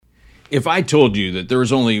If I told you that there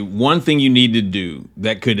was only one thing you need to do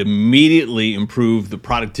that could immediately improve the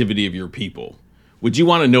productivity of your people, would you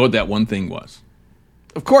want to know what that one thing was?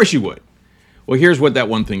 Of course you would. Well, here's what that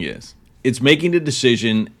one thing is. It's making the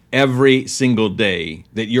decision every single day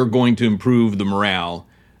that you're going to improve the morale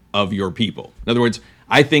of your people. In other words,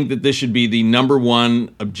 I think that this should be the number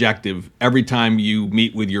one objective every time you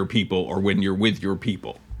meet with your people or when you're with your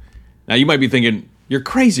people. Now, you might be thinking, you're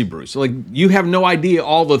crazy, Bruce. Like, you have no idea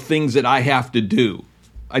all the things that I have to do.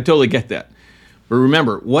 I totally get that. But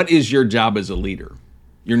remember, what is your job as a leader?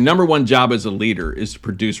 Your number one job as a leader is to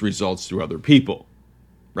produce results through other people,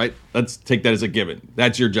 right? Let's take that as a given.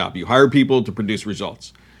 That's your job. You hire people to produce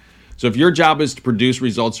results. So if your job is to produce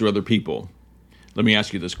results through other people, let me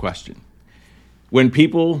ask you this question. When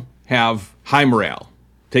people have high morale,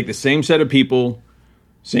 take the same set of people,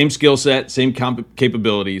 same skill set, same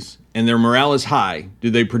capabilities, and their morale is high, do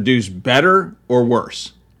they produce better or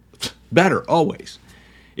worse? Better, always.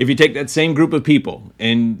 If you take that same group of people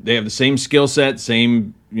and they have the same skill set,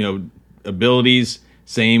 same abilities,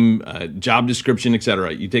 same job description,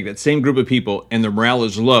 etc., you take that same group of people and their morale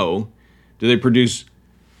is low, do they produce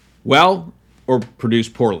well or produce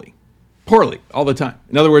poorly? Poorly, all the time.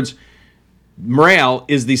 In other words, morale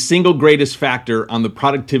is the single greatest factor on the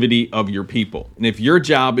productivity of your people. And if your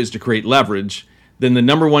job is to create leverage, then the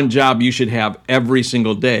number one job you should have every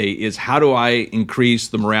single day is how do I increase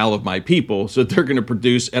the morale of my people so that they're going to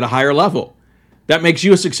produce at a higher level? That makes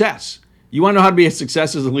you a success. You want to know how to be a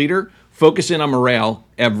success as a leader? Focus in on morale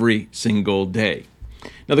every single day.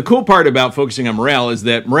 Now, the cool part about focusing on morale is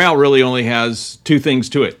that morale really only has two things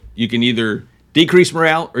to it. You can either decrease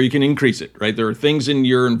morale or you can increase it, right? There are things in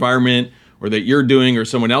your environment or that you're doing or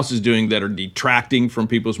someone else is doing that are detracting from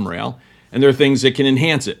people's morale, and there are things that can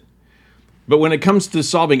enhance it. But when it comes to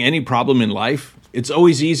solving any problem in life, it's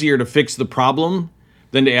always easier to fix the problem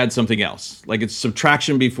than to add something else. Like it's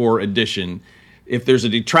subtraction before addition. If there's a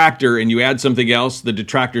detractor and you add something else, the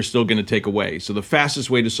detractor is still going to take away. So the fastest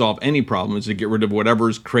way to solve any problem is to get rid of whatever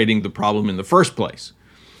is creating the problem in the first place.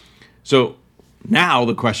 So now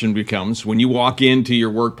the question becomes, when you walk into your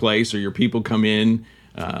workplace or your people come in,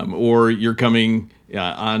 or you're coming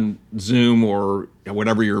on Zoom or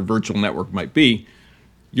whatever your virtual network might be,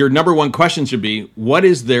 your number one question should be, what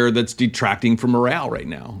is there that's detracting from morale right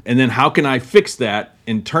now? And then how can I fix that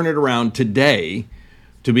and turn it around today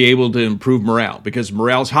to be able to improve morale? Because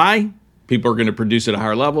morale's high, people are going to produce at a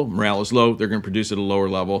higher level. Morale is low, they're going to produce at a lower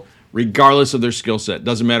level, regardless of their skill set.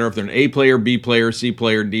 Doesn't matter if they're an A player, B player, C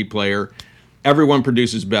player, D player. Everyone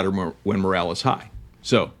produces better when morale is high.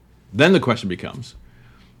 So then the question becomes,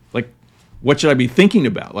 what should I be thinking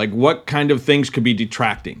about? Like, what kind of things could be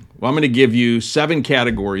detracting? Well, I'm going to give you 7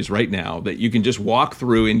 categories right now that you can just walk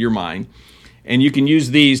through in your mind, and you can use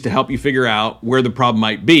these to help you figure out where the problem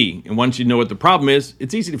might be. And once you know what the problem is,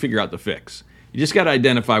 it's easy to figure out the fix. You just got to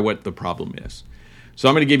identify what the problem is. So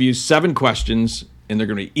I'm going to give you 7 questions, and they're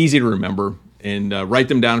going to be easy to remember, and write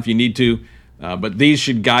them down if you need to. But these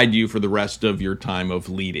should guide you for the rest of your time of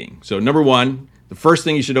leading. So number 1, the first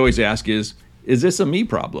thing you should always ask is this a me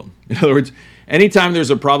problem? In other words, anytime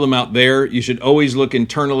there's a problem out there, you should always look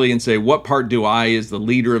internally and say, what part do I, as the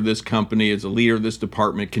leader of this company, as the leader of this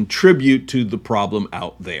department, contribute to the problem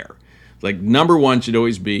out there? Like, number 1 should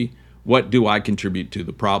always be, what do I contribute to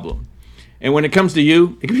the problem? And when it comes to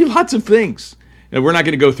you, it can be lots of things. And we're not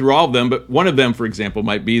going to go through all of them, but one of them, for example,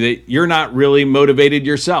 might be that you're not really motivated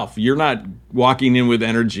yourself. You're not walking in with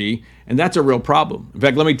energy, and that's a real problem. In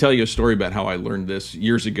fact, let me tell you a story about how I learned this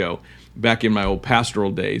years ago, back in my old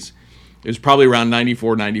pastoral days. It was probably around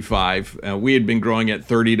 94, 95. We had been growing at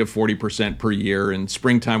 30 to 40% per year, and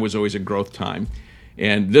springtime was always a growth time.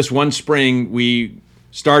 And this one spring, we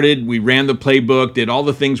ran the playbook, did all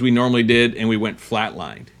the things we normally did, and we went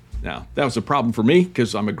flatlined. Now, that was a problem for me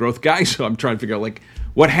because I'm a growth guy, so I'm trying to figure out,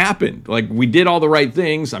 what happened? We did all the right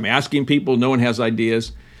things. I'm asking people. No one has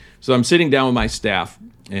ideas. So I'm sitting down with my staff,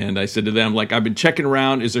 and I said to them, I've been checking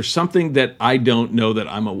around. Is there something that I don't know that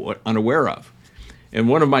I'm unaware of? And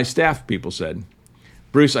one of my staff people said,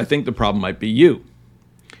 Bruce, I think the problem might be you.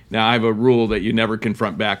 Now, I have a rule that you never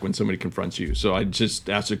confront back when somebody confronts you. So I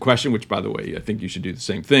just asked a question, which, by the way, I think you should do the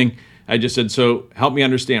same thing. I just said, so help me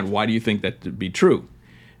understand, why do you think that to be true?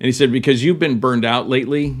 And he said, because you've been burned out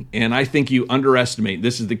lately, and I think you underestimate,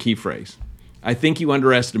 this is the key phrase, I think you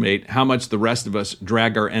underestimate how much the rest of us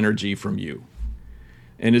drag our energy from you.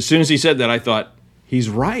 And as soon as he said that, I thought, he's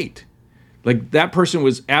right. That person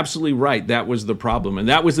was absolutely right. That was the problem. And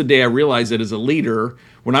that was the day I realized that as a leader,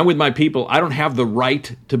 when I'm with my people, I don't have the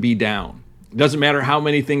right to be down. It doesn't matter how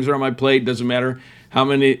many things are on my plate. It doesn't matter how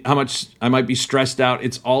much I might be stressed out.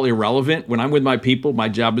 It's all irrelevant. When I'm with my people, my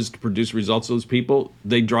job is to produce results to those people.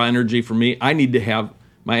 They draw energy from me. I need to have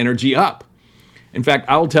my energy up. In fact,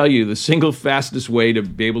 I will tell you the single fastest way to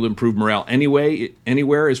be able to improve morale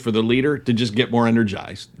anywhere is for the leader to just get more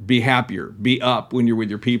energized, be happier, be up when you're with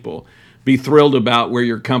your people, be thrilled about where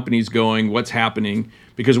your company's going, what's happening.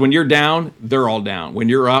 Because when you're down, they're all down. When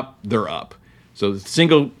you're up, they're up. So the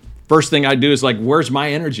single first thing I do is like, where's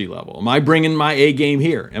my energy level? Am I bringing my A game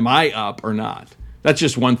here? Am I up or not? That's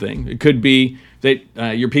just one thing. It could be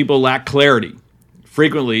that your people lack clarity.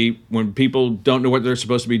 Frequently, when people don't know what they're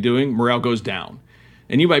supposed to be doing, morale goes down.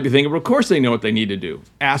 And you might be thinking, well, of course they know what they need to do.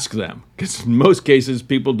 Ask them. Because in most cases,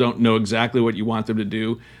 people don't know exactly what you want them to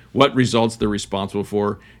do, what results they're responsible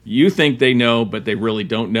for. You think they know, but they really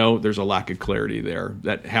don't know. There's a lack of clarity there.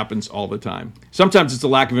 That happens all the time. Sometimes it's a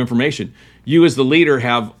lack of information. You as the leader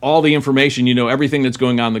have all the information, you know everything that's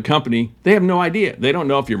going on in the company. They have no idea. They don't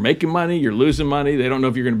know if you're making money, you're losing money. They don't know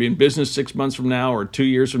if you're going to be in business 6 months from now or 2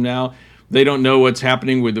 years from now. They don't know what's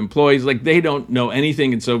happening with employees. Like, they don't know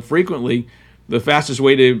anything. And so frequently, the fastest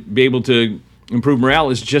way to be able to improve morale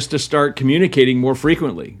is just to start communicating more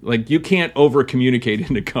frequently. Like, you can't over communicate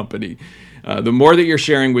in a company. The more that you're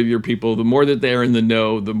sharing with your people, the more that they're in the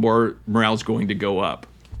know, the more morale is going to go up.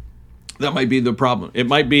 That might be the problem. It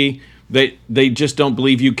might be that they just don't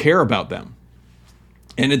believe you care about them.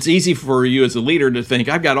 And it's easy for you as a leader to think,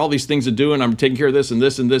 I've got all these things to do and I'm taking care of this and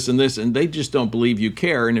this and this and this, and they just don't believe you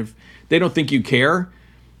care. And if they don't think you care,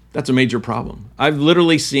 that's a major problem. I've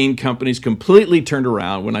literally seen companies completely turned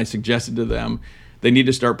around when I suggested to them they need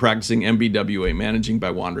to start practicing MBWA, managing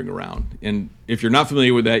by wandering around. And if you're not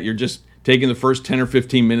familiar with that, you're just taking the first 10 or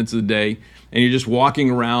 15 minutes of the day and you're just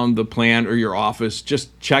walking around the plant or your office,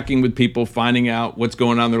 just checking with people, finding out what's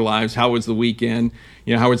going on in their lives. How was the weekend?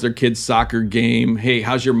 You know, how was their kid's soccer game? Hey,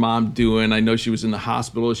 how's your mom doing? I know she was in the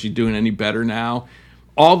hospital. Is she doing any better now?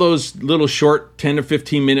 All those little short 10 to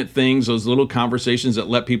 15 minute things, those little conversations that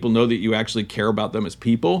let people know that you actually care about them as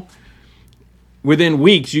people. Within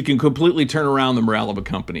weeks, you can completely turn around the morale of a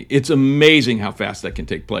company. It's amazing how fast that can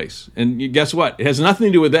take place. And guess what? It has nothing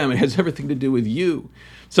to do with them. It has everything to do with you.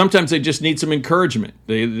 Sometimes they just need some encouragement.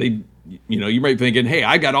 They you know, you might be thinking, hey,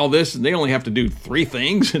 I got all this and they only have to do 3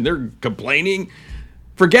 things and they're complaining.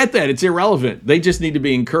 Forget that. It's irrelevant. They just need to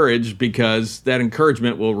be encouraged because that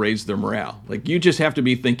encouragement will raise their morale. Like, you just have to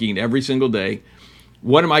be thinking every single day,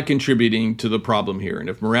 what am I contributing to the problem here? And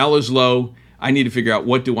if morale is low, I need to figure out,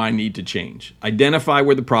 what do I need to change? Identify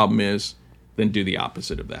where the problem is, then do the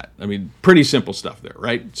opposite of that. I mean, pretty simple stuff there,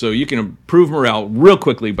 right? So you can improve morale real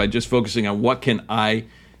quickly by just focusing on what can I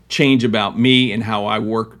change about me and how I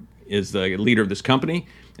work as the leader of this company,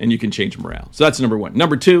 and you can change morale. So that's number 1.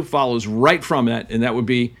 Number 2 follows right from that, and that would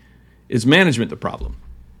be, is management the problem?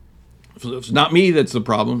 So it's not me that's the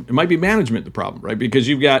problem. It might be management the problem, right? Because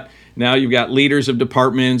you've got leaders of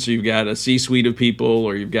departments, or you've got a C-suite of people,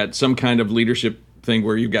 or you've got some kind of leadership thing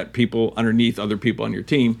where you've got people underneath other people on your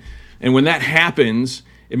team. And when that happens,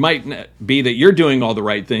 it might be that you're doing all the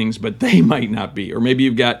right things, but they might not be. Or maybe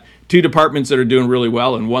you've got 2 departments that are doing really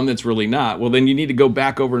well and one that's really not. Well, then you need to go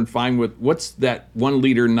back over and find what's that one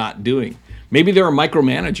leader not doing. Maybe they're a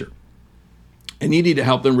micromanager, and you need to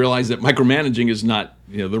help them realize that micromanaging is not,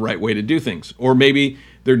 the right way to do things. Or maybe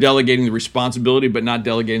they're delegating the responsibility, but not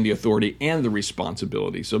delegating the authority and the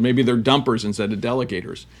responsibility. So maybe they're dumpers instead of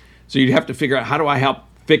delegators. So you'd have to figure out, how do I help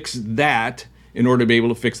fix that in order to be able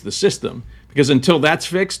to fix the system? Because until that's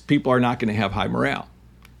fixed, people are not going to have high morale.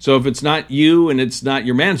 So if it's not you and it's not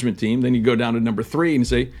your management team, then you go down to number 3 and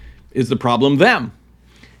say, is the problem them?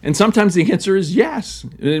 And sometimes the answer is yes.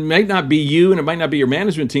 It might not be you and it might not be your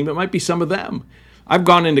management team. It might be some of them. I've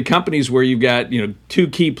gone into companies where you've got 2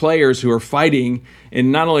 key players who are fighting, and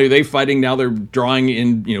not only are they fighting, now they're drawing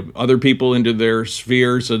in other people into their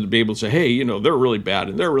sphere, so to be able to say, hey, they're really bad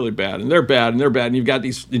and they're really bad and they're bad and they're bad, and you've got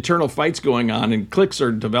these internal fights going on and cliques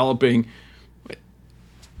are developing.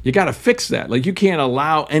 You got to fix that. Like, you can't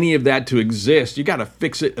allow any of that to exist. You got to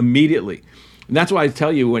fix it immediately. And that's why I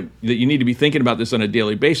tell you that you need to be thinking about this on a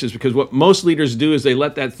daily basis, because what most leaders do is they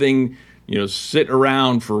let that thing, sit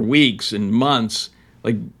around for weeks and months.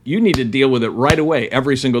 Like, you need to deal with it right away,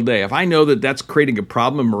 every single day. If I know that that's creating a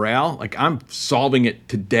problem in morale, like, I'm solving it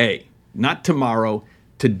today, not tomorrow,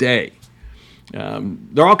 today.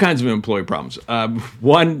 There are all kinds of employee problems.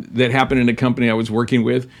 One that happened in a company I was working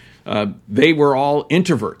with, they were all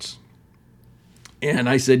introverts. And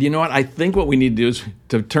I said, you know what? I think what we need to do is,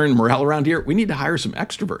 to turn morale around here, we need to hire some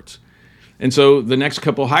extroverts. And so the next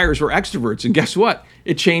couple hires were extroverts. And guess what?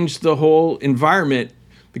 It changed the whole environment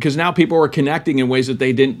because now people were connecting in ways that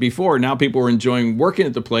they didn't before. Now people were enjoying working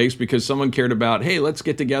at the place because someone cared about, hey, let's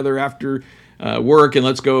get together after work and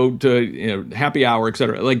let's go to happy hour, et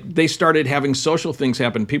cetera. Like they started having social things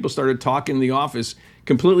happen. People started talking in the office,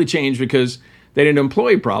 completely changed because they had an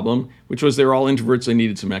employee problem, which was they were all introverts. They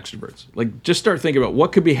needed some extroverts. Like just start thinking about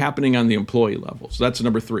what could be happening on the employee level. So that's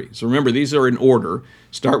number 3. So remember, these are in order.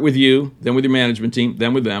 Start with you, then with your management team,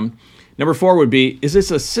 then with them. Number 4 would be, is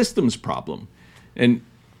this a systems problem? And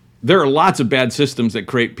there are lots of bad systems that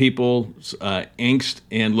create people's angst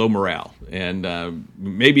and low morale. And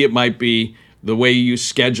maybe it might be the way you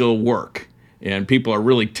schedule work. And people are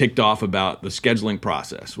really ticked off about the scheduling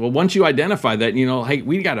process. Well, once you identify that, hey,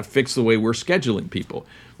 we got to fix the way we're scheduling people.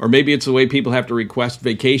 Or maybe it's the way people have to request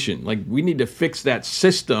vacation. Like we need to fix that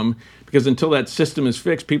system, because until that system is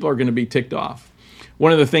fixed, people are going to be ticked off.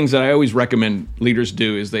 One of the things that I always recommend leaders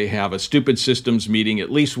do is they have a stupid systems meeting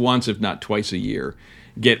at least once, if not twice a year.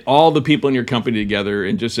 Get all the people in your company together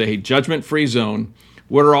and just say, hey, judgment-free zone,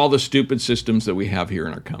 what are all the stupid systems that we have here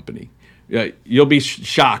in our company? You'll be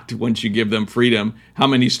shocked once you give them freedom how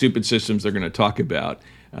many stupid systems they're going to talk about,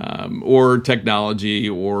 or technology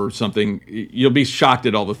or something. You'll be shocked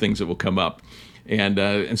at all the things that will come up.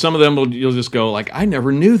 And some of them you'll just go like, I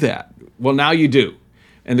never knew that. Well, now you do.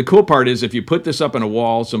 And the cool part is if you put this up on a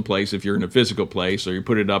wall someplace, if you're in a physical place, or you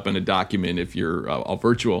put it up in a document if you're all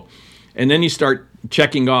virtual, and then you start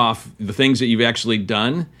checking off the things that you've actually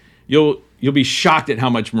done, you'll be shocked at how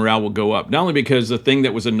much morale will go up. Not only because the thing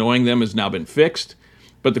that was annoying them has now been fixed,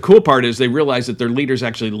 but the cool part is they realize that their leaders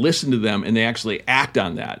actually listen to them and they actually act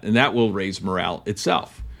on that, and that will raise morale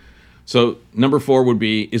itself. So number 4 would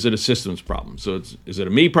be, is it a systems problem? So is it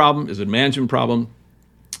a me problem? Is it a management problem?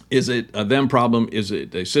 Is it a them problem? Is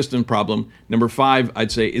it a system problem? Number 5,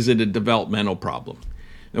 I'd say, is it a developmental problem?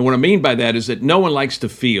 And what I mean by that is that no one likes to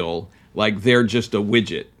feel like they're just a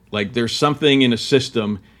widget, like there's something in a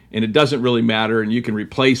system and it doesn't really matter, and you can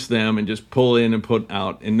replace them and just pull in and put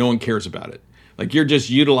out, and no one cares about it. Like you're just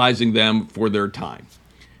utilizing them for their time.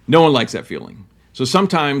 No one likes that feeling. So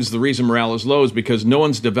sometimes the reason morale is low is because no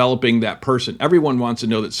one's developing that person. Everyone wants to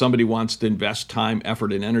know that somebody wants to invest time,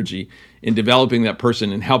 effort, and energy in developing that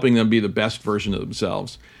person and helping them be the best version of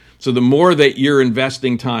themselves. So the more that you're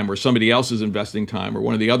investing time, or somebody else is investing time, or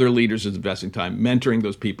one of the other leaders is investing time, mentoring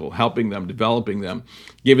those people, helping them, developing them,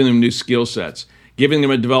 giving them new skill sets, giving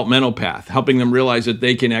them a developmental path, helping them realize that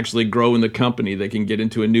they can actually grow in the company, they can get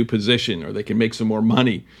into a new position, or they can make some more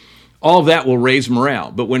money. All of that will raise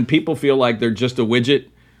morale. But when people feel like they're just a widget,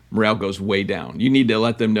 morale goes way down. You need to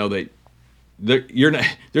let them know that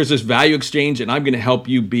there's this value exchange, and I'm going to help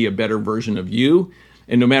you be a better version of you.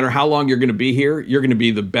 And no matter how long you're going to be here, you're going to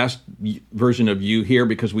be the best version of you here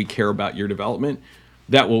because we care about your development.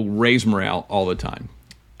 That will raise morale all the time.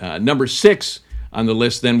 Number 6 on the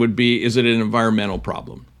list then would be, is it an environmental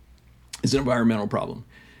problem? Is it an environmental problem?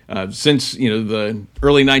 Since the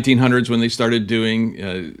early 1900s, when they started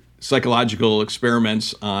doing psychological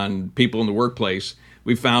experiments on people in the workplace,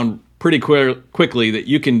 we found pretty quickly that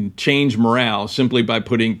you can change morale simply by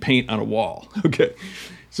putting paint on a wall. Okay.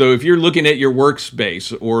 So if you're looking at your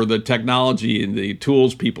workspace or the technology and the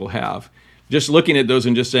tools people have, just looking at those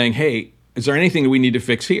and just saying, hey, is there anything that we need to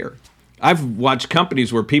fix here? I've watched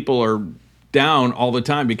companies where people are down all the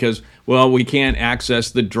time because, well, we can't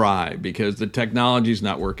access the drive because the technology is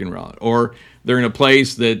not working well, or they're in a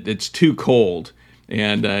place that it's too cold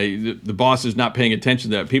and the boss is not paying attention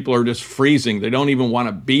to that. People are just freezing. They don't even want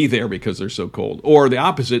to be there because they're so cold. Or the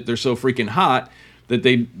opposite, they're so freaking hot that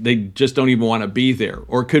they just don't even want to be there.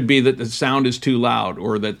 Or it could be that the sound is too loud,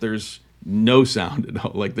 or that there's no sound at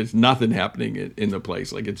all, like there's nothing happening in the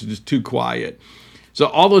place, like it's just too quiet. So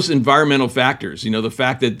all those environmental factors, the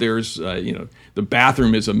fact that there's, the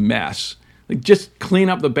bathroom is a mess. Like just clean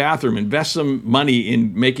up the bathroom, invest some money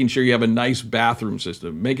in making sure you have a nice bathroom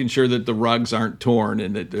system, making sure that the rugs aren't torn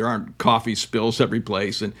and that there aren't coffee spills every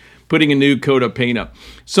place, and putting a new coat of paint up.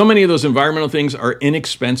 So many of those environmental things are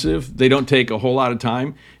inexpensive. They don't take a whole lot of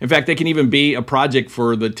time. In fact, they can even be a project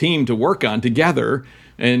for the team to work on together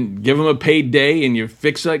and give them a paid day, and you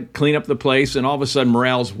fix it, clean up the place, and all of a sudden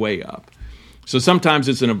morale's way up. So sometimes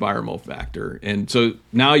it's an environmental factor. And so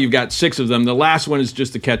now you've got 6 of them. The last one is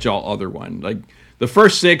just the catch-all other one. Like the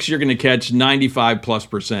first 6, you're going to catch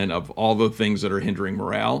 95+% of all the things that are hindering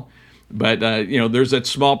morale. But, there's that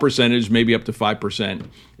small percentage, maybe up to 5%.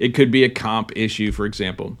 It could be a comp issue, for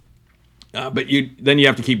example. But then you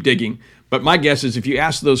have to keep digging. But my guess is if you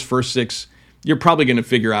ask those first 6, you're probably going to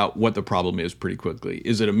figure out what the problem is pretty quickly.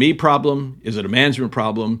 Is it a me problem? Is it a management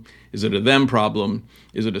problem? Is it a them problem?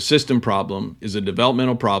 Is it a system problem? Is it a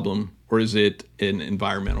developmental problem? Or is it an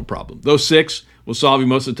environmental problem? Those 6 will solve you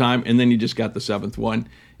most of the time, and then you just got the seventh one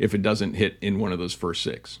if it doesn't hit in one of those first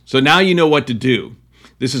six. So now you know what to do.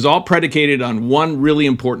 This is all predicated on one really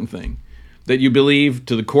important thing, that you believe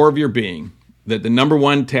to the core of your being that the number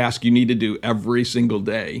one task you need to do every single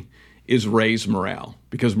day is raise morale.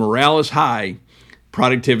 Because morale is high,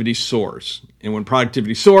 productivity soars. And when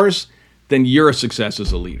productivity soars, then you're a success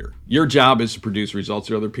as a leader. Your job is to produce results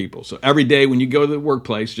for other people. So every day when you go to the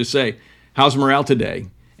workplace, just say, how's morale today?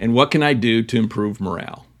 And what can I do to improve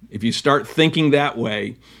morale? If you start thinking that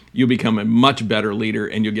way, you'll become a much better leader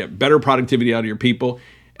and you'll get better productivity out of your people.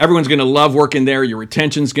 Everyone's going to love working there. Your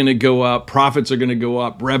retention's going to go up. Profits are going to go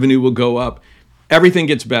up. Revenue will go up. Everything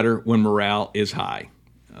gets better when morale is high.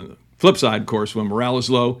 On the flip side, of course, when morale is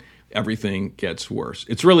low, everything gets worse.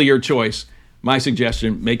 It's really your choice. My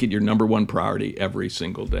suggestion, make it your number one priority every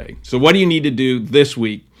single day. So what do you need to do this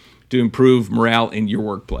week to improve morale in your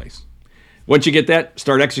workplace? Once you get that,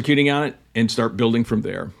 start executing on it and start building from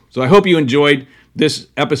there. So I hope you enjoyed this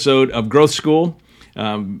episode of Growth School.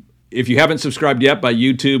 If you haven't subscribed yet by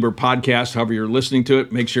YouTube or podcast, however you're listening to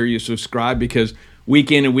it, make sure you subscribe, because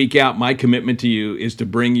week in and week out, my commitment to you is to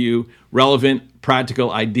bring you relevant,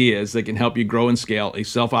 practical ideas that can help you grow and scale a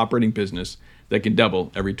self-operating business that can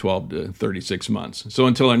double every 12 to 36 months. So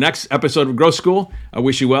until our next episode of Growth School, I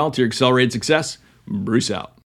wish you well to your accelerated success. Bruce out.